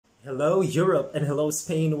Hello Europe and hello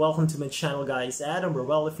Spain, welcome to my channel guys, Adam.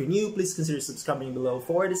 Well, if you're new, please consider subscribing below.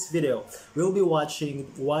 For this video, we'll be watching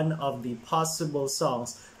one of the possible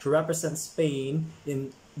songs to represent Spain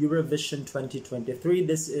in Eurovision 2023.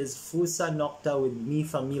 This is Fusa Nocta with Mi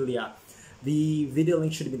Familia. The video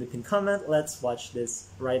link should be in the pinned comment. Let's watch this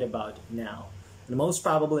right about now. And most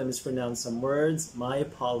probably I mispronounced some words, my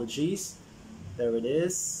apologies. There it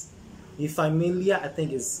is. Mi Familia, I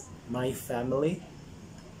think is my family.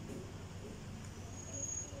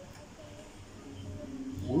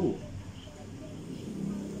 Ooh.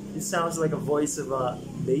 It sounds like a voice of a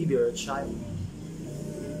baby or a child.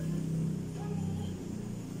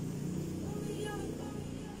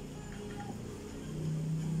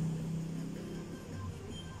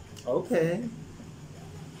 Okay.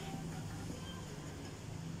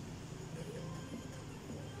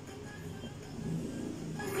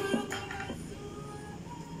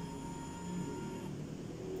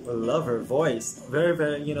 I love her voice.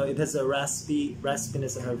 Very, it has a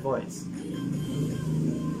raspiness in her voice.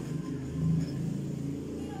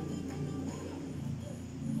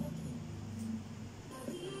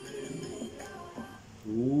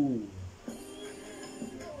 Ooh.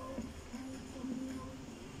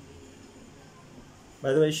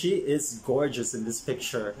 By the way, she is gorgeous in this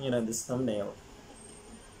picture, this thumbnail.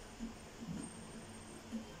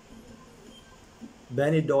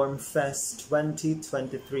 Benidorm Fest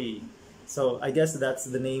 2023. So I guess that's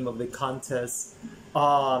the name of the contest,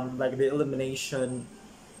 like the elimination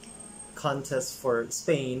contest for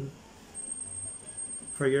Spain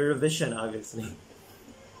for Eurovision, obviously.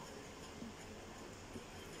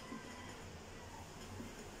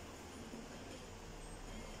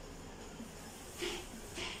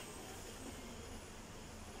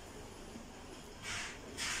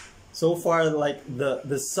 So far, like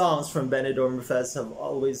the songs from Benidorm Fest have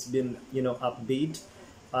always been, upbeat.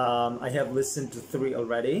 I have listened to 3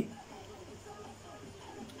 already.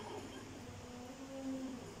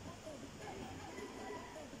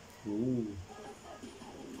 Ooh.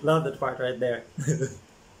 Love that part right there.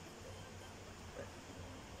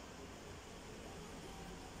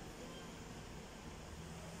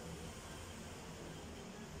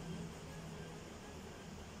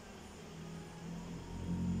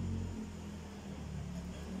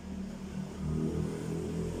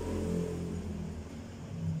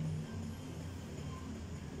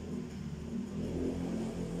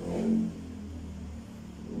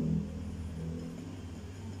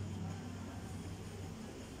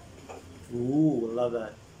 Ooh, I love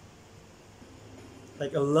that.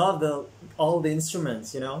 Like I love all the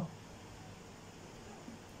instruments,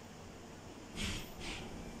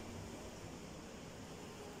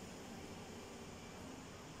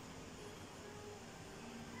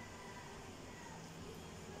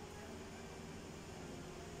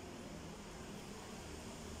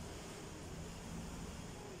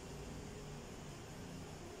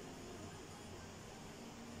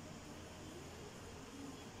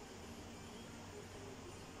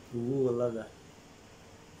 Ooh, I love that.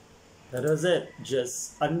 That was it.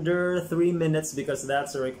 Just under 3 minutes because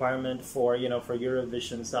that's a requirement for, for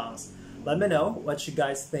Eurovision songs. Let me know what you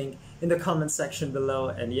guys think in the comment section below.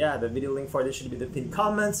 And yeah, the video link for this should be the pinned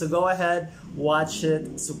comment. So go ahead, watch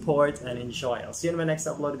it, support, and enjoy. I'll see you in my next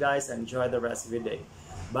upload, guys, and enjoy the rest of your day.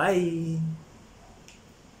 Bye!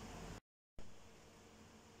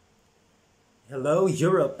 Hello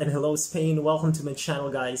Europe and hello Spain, welcome to my channel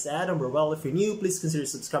guys, Adam. Well, if you're new, please consider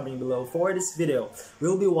subscribing below. For this video,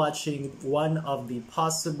 we'll be watching one of the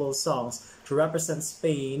possible songs to represent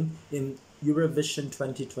Spain in Eurovision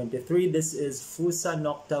 2023. This is Fusa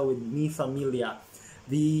Nocta with Mi Familia.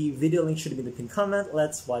 The video link should be in the pinned comment.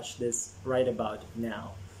 Let's watch this right about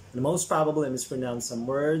now. And most probably I mispronounced some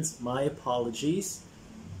words, my apologies.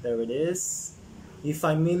 There it is. Mi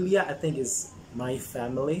Familia, I think is my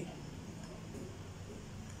family.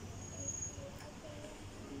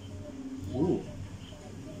 Ooh.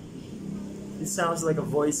 It sounds like a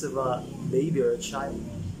voice of a baby or a child.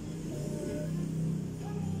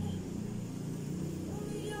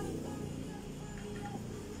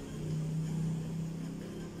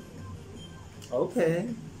 Okay.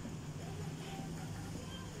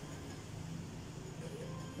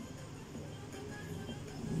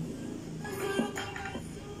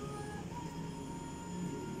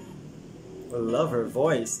 I love her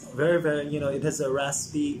voice. Very, it has a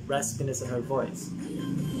raspiness in her voice.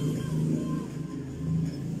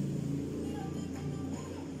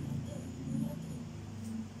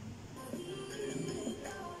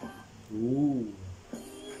 Ooh.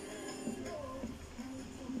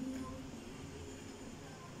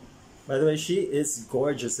 By the way, she is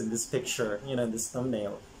gorgeous in this picture, this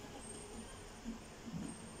thumbnail.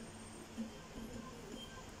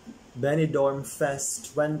 Benidorm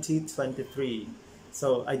Fest 2023.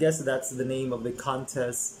 So I guess that's the name of the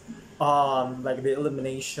contest, like the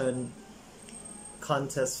elimination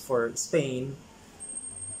contest for Spain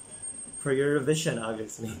for Eurovision,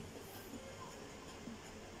 obviously.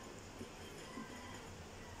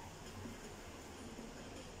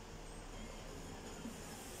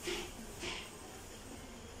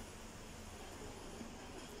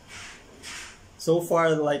 So far,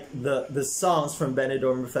 like the songs from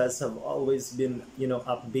Benidorm Fest have always been, you know,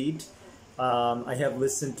 upbeat. I have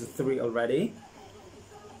listened to 3 already.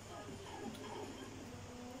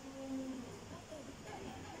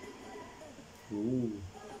 Ooh.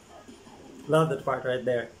 Love that part right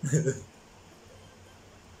there.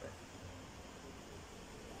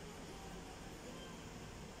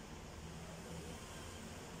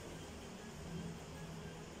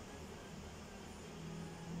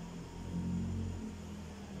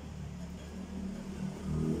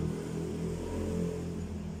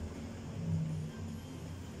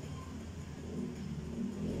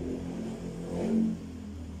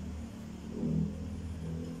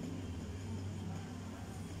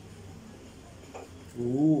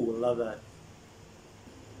 Ooh, love that.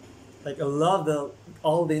 Like I love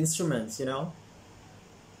all the instruments, you know?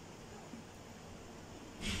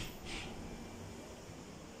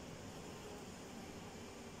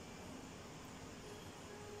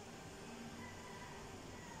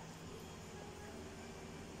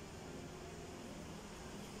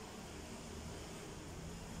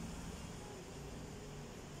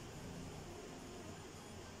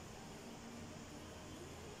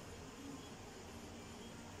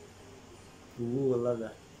 Ooh, I love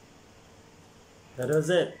that. That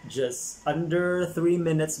was it. Just under 3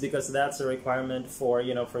 minutes because that's a requirement for,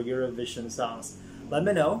 you know, for Eurovision songs. Let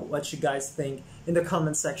me know what you guys think in the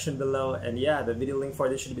comment section below. And yeah, the video link for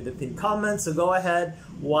this should be the pinned comment. So go ahead,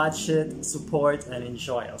 watch it, support, and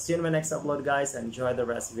enjoy. I'll see you in my next upload, guys, and enjoy the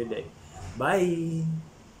rest of your day. Bye!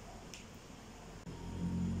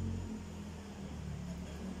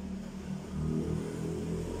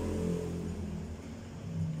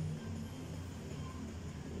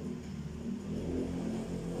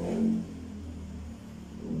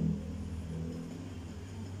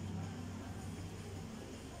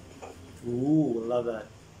 Ooh, I love that.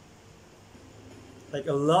 Like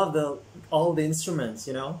I love all the instruments,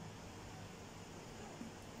 you know?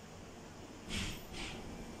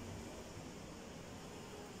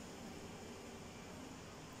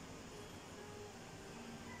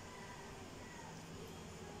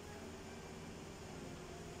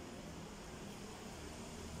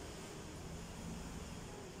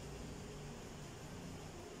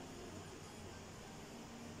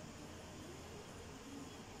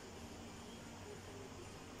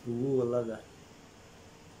 Ooh, I love that.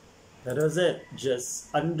 That was it.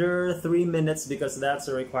 Just under 3 minutes because that's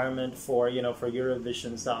a requirement for, you know, for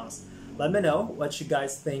Eurovision songs. Let me know what you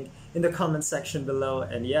guys think in the comment section below.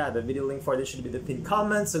 And yeah, the video link for this should be the pinned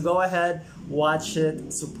comment. So go ahead, watch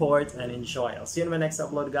it, support, and enjoy. I'll see you in my next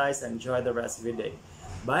upload, guys, and enjoy the rest of your day.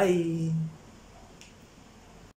 Bye!